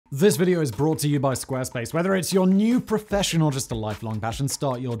This video is brought to you by Squarespace. Whether it's your new profession or just a lifelong passion,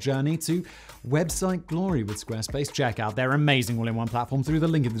 start your journey to website glory with Squarespace. Check out their amazing all-in-one platform through the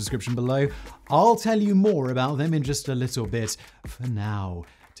link in the description below. I'll tell you more about them in just a little bit. For now,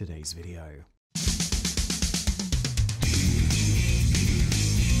 today's video.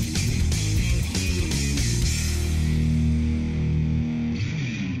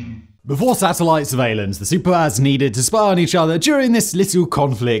 Before satellite surveillance, the superpowers needed to spy on each other during this little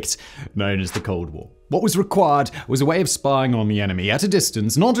conflict known as the Cold War. What was required was a way of spying on the enemy at a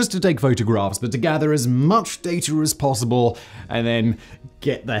distance, not just to take photographs, but to gather as much data as possible and then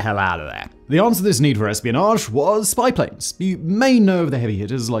get the hell out of there. The answer to this need for espionage was spy planes. You may know of the heavy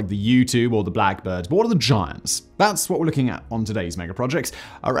hitters like the U-2 or the Blackbird, but what are the giants? That's what we're looking at on today's mega projects,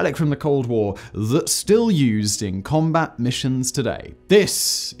 a relic from the Cold War that's still used in combat missions today.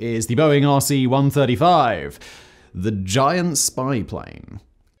 This is the Boeing RC-135, the giant spy plane.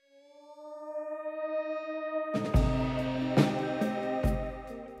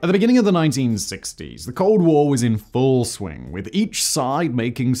 At the beginning of the 1960s, the Cold War was in full swing, with each side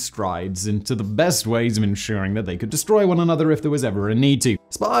making strides into the best ways of ensuring that they could destroy one another if there was ever a need to.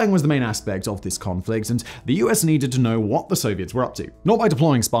 Spying was the main aspect of this conflict, and the US needed to know what the Soviets were up to. Not by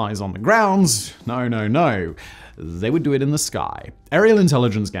deploying spies on the ground, no. They would do it in the sky. Aerial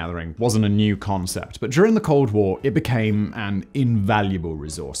intelligence gathering wasn't a new concept, but during the Cold War, it became an invaluable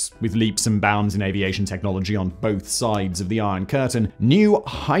resource. With leaps and bounds in aviation technology on both sides of the Iron Curtain, new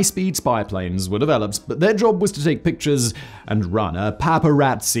high-speed spy planes were developed, but their job was to take pictures and run a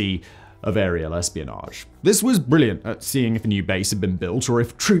paparazzi of aerial espionage. This was brilliant at seeing if a new base had been built or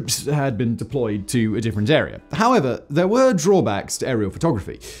if troops had been deployed to a different area. However, there were drawbacks to aerial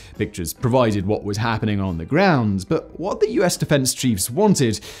photography. Pictures provided what was happening on the ground, but what the US defense chiefs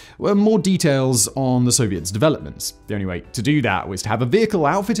wanted were more details on the Soviets' developments. The only way to do that was to have a vehicle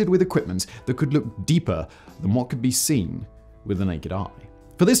outfitted with equipment that could look deeper than what could be seen with the naked eye.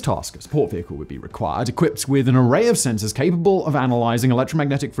 For this task, a support vehicle would be required, equipped with an array of sensors capable of analyzing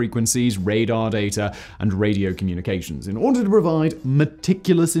electromagnetic frequencies, radar data, and radio communications in order to provide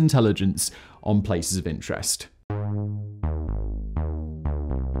meticulous intelligence on places of interest.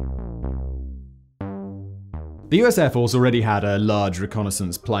 The US Air Force already had a large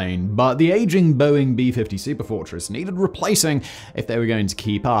reconnaissance plane, but the aging Boeing B-50 Superfortress needed replacing if they were going to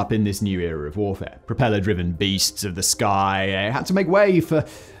keep up in this new era of warfare. Propeller-driven beasts of the sky had to make way for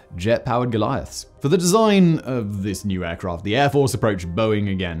jet-powered Goliaths. For the design of this new aircraft, the Air Force approached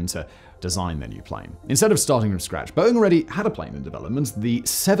Boeing again to design their new plane. Instead of starting from scratch, Boeing already had a plane in development, the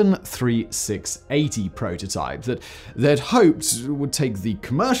 737-80 prototype that they'd hoped would take the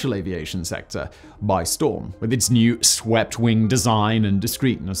commercial aviation sector by storm. With its new swept-wing design and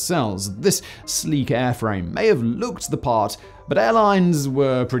discreet nacelles, this sleek airframe may have looked the part, but airlines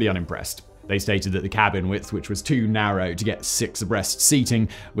were pretty unimpressed. They stated that the cabin width, which was too narrow to get 6 abreast seating,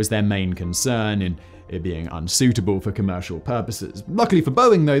 was their main concern in it being unsuitable for commercial purposes. Luckily for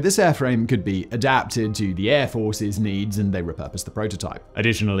Boeing, though, this airframe could be adapted to the Air Force's needs, and they repurposed the prototype.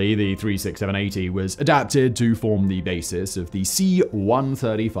 Additionally, the 367-80 was adapted to form the basis of the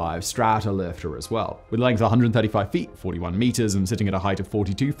C-135 Stratolifter as well. With a length of 135 feet, 41 meters, and sitting at a height of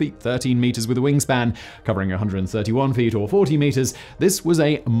 42 feet, 13 meters with a wingspan covering 131 feet or 40 meters, this was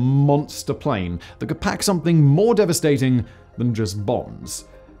a monster plane that could pack something more devastating than just bombs.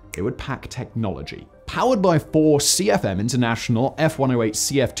 It would pack technology. Powered by 4 CFM International F108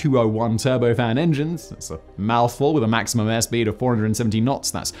 CF201 turbofan engines, that's a mouthful, with a maximum airspeed of 470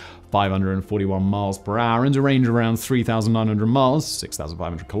 knots, that's 541 miles per hour, and a range of around 3,900 miles,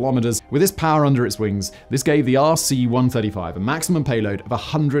 6,500 kilometers. With this power under its wings, this gave the RC-135 a maximum payload of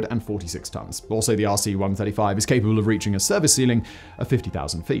 146 tons. Also, the RC-135 is capable of reaching a service ceiling of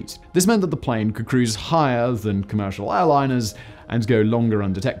 50,000 feet. This meant that the plane could cruise higher than commercial airliners and go longer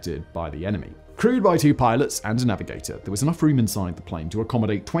undetected by the enemy. Crewed by 2 pilots and a navigator, there was enough room inside the plane to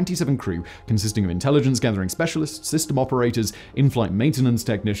accommodate 27 crew consisting of intelligence gathering specialists, system operators, in-flight maintenance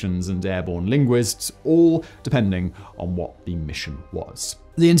technicians, and airborne linguists, all depending on what the mission was.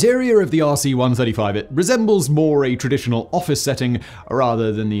 The interior of the RC-135, it resembles more a traditional office setting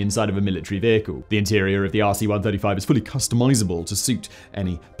rather than the inside of a military vehicle. The interior of the RC-135 is fully customizable to suit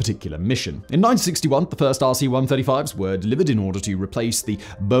any particular mission. In 1961, the first RC-135s were delivered in order to replace the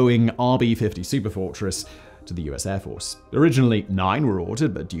Boeing RB-50 Superfortress to the US Air Force. Originally, 9 were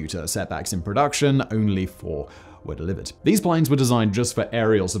ordered, but due to setbacks in production, only 4 were delivered. These planes were designed just for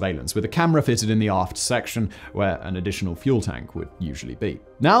aerial surveillance, with a camera fitted in the aft section where an additional fuel tank would usually be.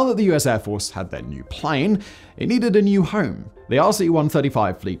 Now that the US Air Force had their new plane, it needed a new home. The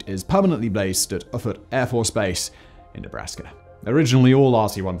RC-135 fleet is permanently based at Offutt Air Force Base in Nebraska. Originally, all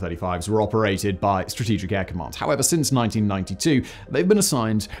RC-135s were operated by Strategic Air Command. However, since 1992, they've been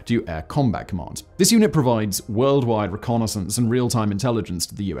assigned to Air Combat Command. This unit provides worldwide reconnaissance and real-time intelligence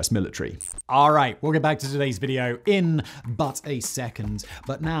to the US military. All right, we'll get back to today's video in but a second.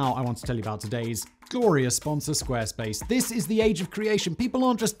 But now I want to tell you about today's glorious sponsor, Squarespace. This is the age of creation. People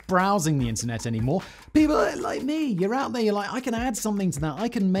aren't just browsing the internet anymore. People like me, you're out there, you're like, I can add something to that. I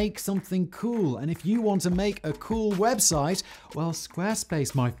can make something cool. And if you want to make a cool website, well,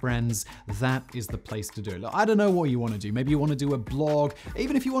 Squarespace, my friends, that is the place to do it. Look, I don't know what you want to do. Maybe you want to do a blog.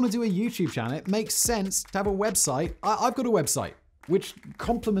 Even if you want to do a YouTube channel, it makes sense to have a website. I've got a website which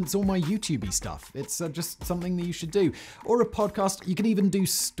complements all my YouTube-y stuff. It's just something that you should do. Or a podcast. You can even do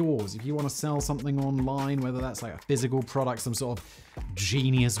stores if you want to sell something online, whether that's like a physical product, some sort of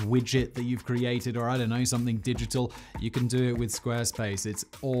genius widget that you've created, or I don't know, something digital. You can do it with Squarespace. It's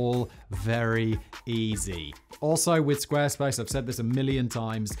all very easy. Also with Squarespace, I've said this a million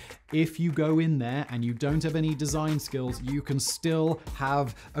times, if you go in there and you don't have any design skills, you can still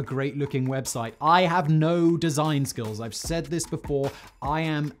have a great looking website. I have no design skills. I've said this before. I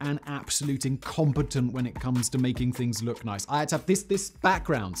am an absolute incompetent when it comes to making things look nice. I had to have this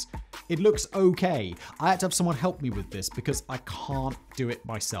background. It looks okay. I had to have someone help me with this because I can't do it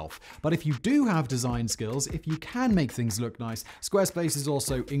myself. But if you do have design skills, if you can make things look nice, Squarespace is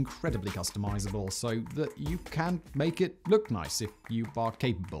also incredibly customizable so that you can make it look nice if you are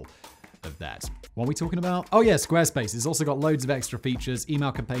capable of that. What are we talking about? Oh yeah, Squarespace has also got loads of extra features,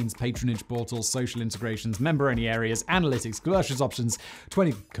 email campaigns, patronage portals, social integrations, member-only areas, analytics, commercial options,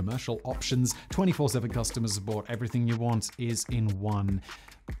 24/7 customer support. Everything you want is in one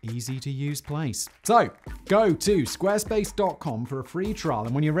easy-to-use place. So, go to squarespace.com for a free trial,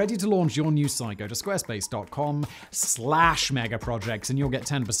 and when you're ready to launch your new site, go to squarespace.com/megaprojects and you'll get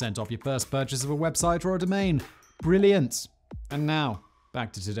 10% off your first purchase of a website or a domain. Brilliant. And now,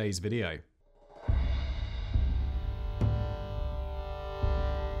 back to today's video.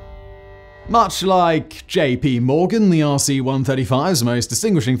 Much like JP Morgan, the RC-135's most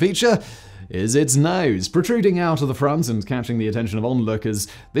distinguishing feature is its nose. Protruding out of the front and catching the attention of onlookers,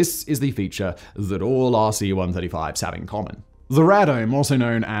 this is the feature that all RC-135s have in common. The radome, also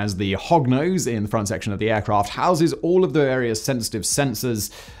known as the hognose in the front section of the aircraft, houses all of the various sensitive sensors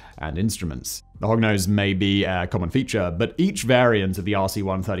and instruments. The hognose may be a common feature, but each variant of the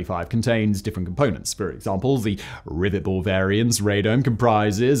RC-135 contains different components. For example, the rivet ball variant's radome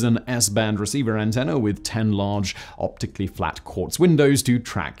comprises an S-band receiver antenna with 10 large optically flat quartz windows to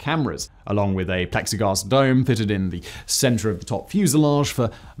track cameras, along with a plexiglass dome fitted in the center of the top fuselage for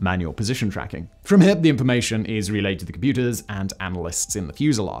manual position tracking. From here, the information is relayed to the computers and analysts in the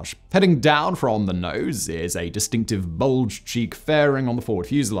fuselage. Heading down from the nose is a distinctive bulge cheek fairing on the forward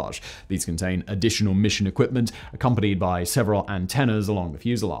fuselage. These contain additional mission equipment accompanied by several antennas along the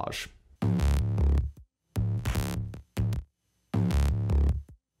fuselage.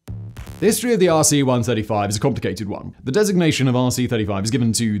 The history of the RC-135 is a complicated one. The designation of RC-35 is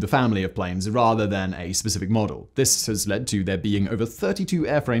given to the family of planes rather than a specific model. This has led to there being over 32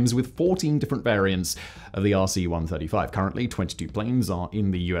 airframes with 14 different variants of the RC-135. Currently, 22 planes are in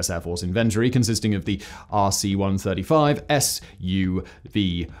the US Air Force inventory, consisting of the RC-135, S, U,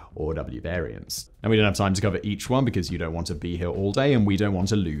 V, or W variants. And we don't have time to cover each one because you don't want to be here all day and we don't want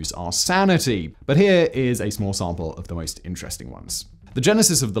to lose our sanity. But here is a small sample of the most interesting ones. The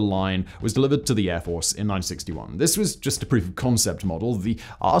genesis of the line was delivered to the Air Force in 1961. This was just a proof of concept model. The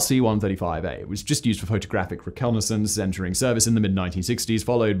RC-135A was just used for photographic reconnaissance, entering service in the mid-1960s,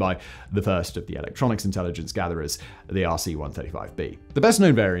 followed by the first of the electronics intelligence gatherers, the RC-135B. The best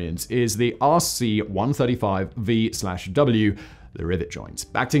known variant is the RC-135V/W, the rivet joint.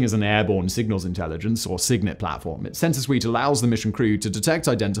 Acting as an airborne signals intelligence or SIGINT platform, its sensor suite allows the mission crew to detect,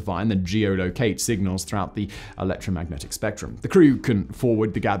 identify, and then geolocate signals throughout the electromagnetic spectrum. The crew can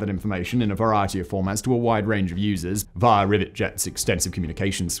forward the gathered information in a variety of formats to a wide range of users via RivetJet's extensive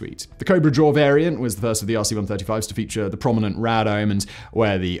communication suite. The Cobra Jaw variant was the first of the RC-135s to feature the prominent radome and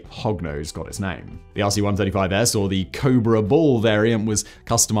where the hognose got its name. The RC-135S, or the Cobra Ball variant, was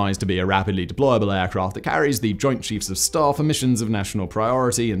customized to be a rapidly deployable aircraft that carries the Joint Chiefs of Staff for missions of national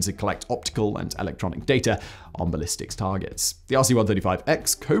priority and to collect optical and electronic data on ballistics targets. The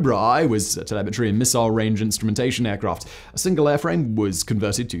RC-135X Cobra Eye was a telemetry and missile range instrumentation aircraft. A single airframe was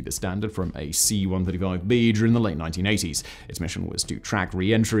converted to the standard from a C-135B during the late 1980s. Its mission was to track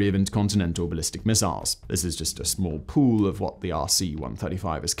re-entry of intercontinental ballistic missiles. This is just a small pool of what the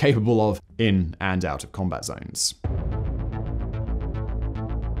RC-135 is capable of in and out of combat zones.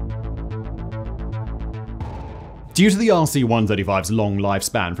 Due to the RC-135's long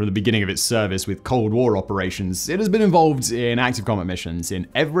lifespan from the beginning of its service with Cold War operations, it has been involved in active combat missions in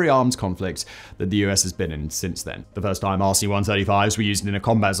every armed conflict that the US has been in since then. The first time RC-135s were used in a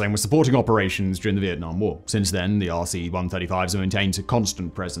combat zone was supporting operations during the Vietnam War. Since then, the RC-135s have maintained a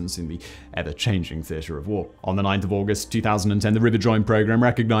constant presence in the ever-changing theater of war. On the 9th of August 2010, the River Joint program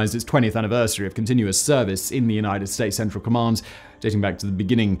recognized its 20th anniversary of continuous service in the United States Central Command, dating back to the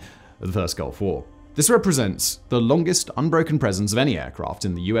beginning of the First Gulf War. This represents the longest unbroken presence of any aircraft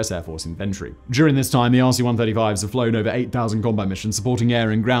in the US Air Force inventory. During this time, the RC-135s have flown over 8,000 combat missions supporting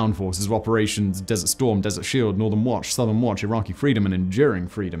air and ground forces of operations Desert Storm, Desert Shield, Northern Watch, Southern Watch, Iraqi Freedom, and Enduring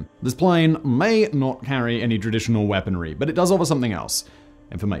Freedom. This plane may not carry any traditional weaponry, but it does offer something else: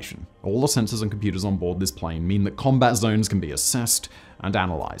 information. All the sensors and computers on board this plane mean that combat zones can be assessed and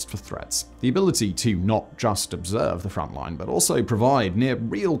analyzed for threats. The ability to not just observe the front line, but also provide near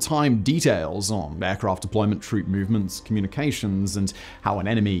real-time details on aircraft deployment, troop movements, communications, and how an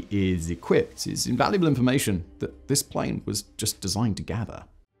enemy is equipped is invaluable information that this plane was just designed to gather.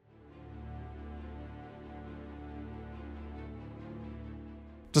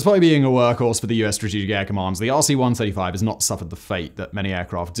 Despite being a workhorse for the US Strategic Air Commands, the RC-135 has not suffered the fate that many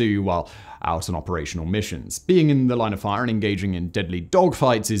aircraft do while out on operational missions. Being in the line of fire and engaging in deadly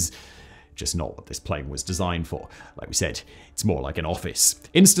dogfights is just not what this plane was designed for. Like we said, it's more like an office.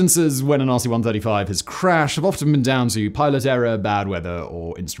 Instances when an RC-135 has crashed have often been down to pilot error, bad weather,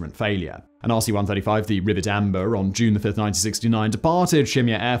 or instrument failure. An RC-135, the Rivet Amber, on June 5, 1969, departed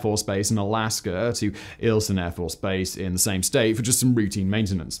Shemya Air Force Base in Alaska to Ilsen Air Force Base in the same state for just some routine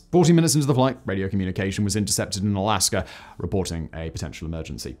maintenance. 40 minutes into the flight, radio communication was intercepted in Alaska, reporting a potential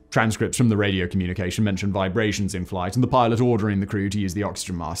emergency. Transcripts from the radio communication mentioned vibrations in flight and the pilot ordering the crew to use the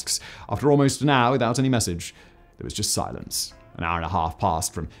oxygen masks. After almost an hour without any message, there was just silence. An hour and a half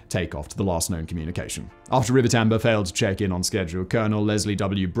passed from takeoff to the last known communication. After Rivet Amber failed to check in on schedule, Colonel Leslie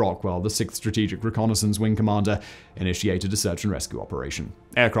W. Brockwell, the 6th Strategic Reconnaissance Wing Commander, initiated a search and rescue operation.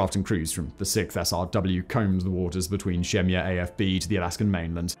 Aircraft and crews from the 6th SRW combed the waters between Shemya AFB to the Alaskan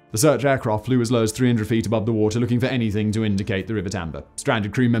mainland. The search aircraft flew as low as 300 feet above the water, looking for anything to indicate the Rivet Amber.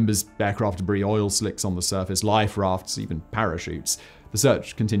 Stranded crew members, aircraft debris, oil slicks on the surface, life rafts, even parachutes. The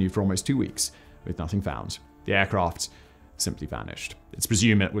search continued for almost 2 weeks, with nothing found. The aircraft simply vanished. It's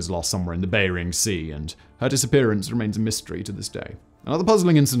presumed it was lost somewhere in the Bering Sea, and her disappearance remains a mystery to this day. Another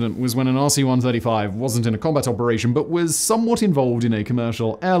puzzling incident was when an RC-135 wasn't in a combat operation, but was somewhat involved in a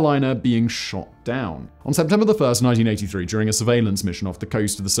commercial airliner being shot down. On September 1, 1983, during a surveillance mission off the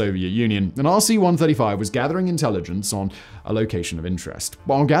coast of the Soviet Union, an RC-135 was gathering intelligence on a location of interest.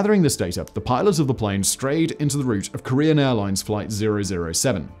 While gathering this data, the pilot of the plane strayed into the route of Korean Airlines Flight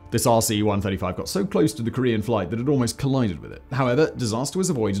 007. This RC-135 got so close to the Korean flight that it almost collided with it. However, disaster was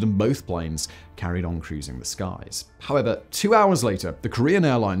avoided and both planes carried on cruising the skies. However, 2 hours later, the Korean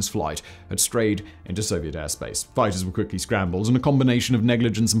Airlines flight had strayed into Soviet airspace. Fighters were quickly scrambled, and a combination of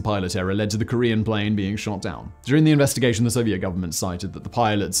negligence and pilot error led to the Korean plane being shot down. During the investigation, the Soviet government cited that the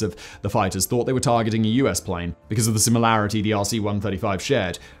pilots of the fighters thought they were targeting a US plane because of the similarity the RC-135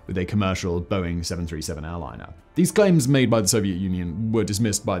 shared with a commercial Boeing 737 airliner. These claims made by the Soviet Union were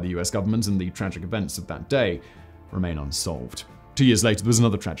dismissed by the US government, and the tragic events of that day remain unsolved. 2 years later, there was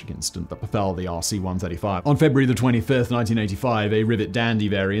another tragic incident that befell the RC-135. On February 25, 1985, a Rivet Dandy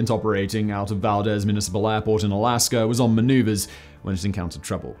variant operating out of Valdez Municipal Airport in Alaska was on maneuvers when it encountered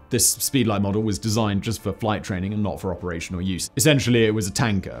trouble. This speedlight model was designed just for flight training and not for operational use. Essentially, it was a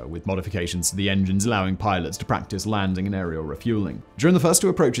tanker with modifications to the engines, allowing pilots to practice landing and aerial refueling. During the first 2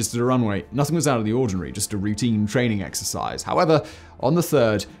 approaches to the runway, nothing was out of the ordinary, just a routine training exercise. However, on the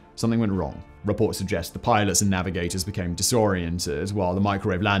third, something went wrong. Reports suggest the pilots and navigators became disoriented, while the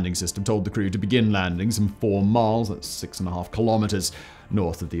microwave landing system told the crew to begin landing some 4 miles, that's 6.5 kilometers,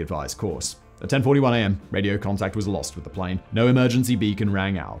 north of the advised course. At 10:41 a.m., radio contact was lost with the plane. No emergency beacon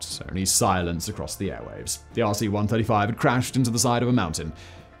rang out, only silence across the airwaves. The RC-135 had crashed into the side of a mountain,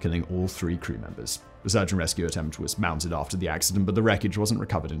 killing all 3 crew members. The search and rescue attempt was mounted after the accident, but the wreckage wasn't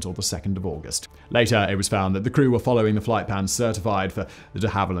recovered until the 2nd of August. Later, it was found that the crew were following the flight plan certified for the de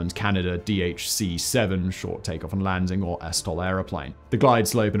Havilland Canada DHC-7 short takeoff and landing, or STOL aeroplane. The glide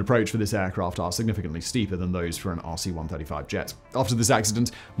slope and approach for this aircraft are significantly steeper than those for an RC-135 jet. After this accident,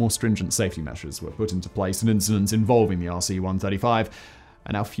 more stringent safety measures were put into place, and incidents involving the RC-135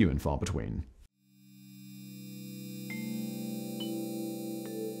 are now few and far between.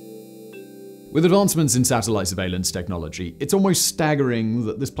 With advancements in satellite surveillance technology, it's almost staggering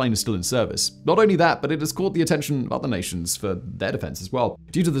that this plane is still in service. Not only that, but it has caught the attention of other nations for their defense as well.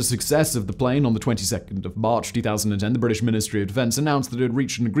 Due to the success of the plane, on the 22nd of March 2010, the British Ministry of Defense announced that it had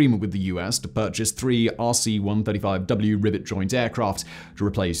reached an agreement with the US to purchase 3 RC-135W rivet joint aircraft to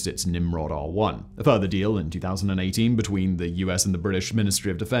replace its Nimrod R1. A further deal in 2018 between the US and the British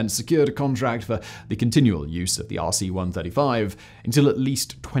Ministry of Defense secured a contract for the continual use of the RC-135 until at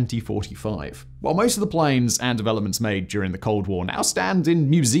least 2045. While most of the planes and developments made during the Cold War now stand in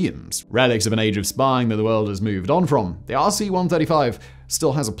museums, relics of an age of spying that the world has moved on from, the RC-135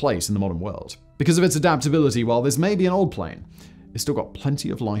 still has a place in the modern world. Because of its adaptability, while this may be an old plane, it's still got plenty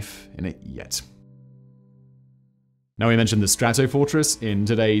of life in it yet. Now, we mentioned the Stratofortress in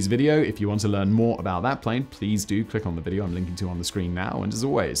today's video. If you want to learn more about that plane, please do click on the video I'm linking to on the screen now. And as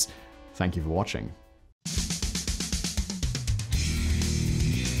always, thank you for watching.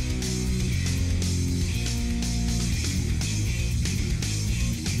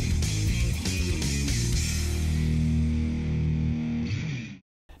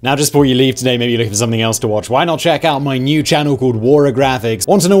 Now, just before you leave today, maybe you're looking for something else to watch, why not check out my new channel called Warographics?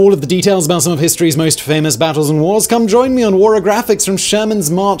 Want to know all of the details about some of history's most famous battles and wars? Come join me on Warographics, from Sherman's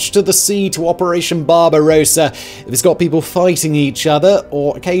March to the Sea to Operation Barbarossa. If it's got people fighting each other,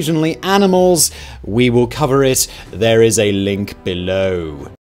 or occasionally animals, we will cover it. There is a link below.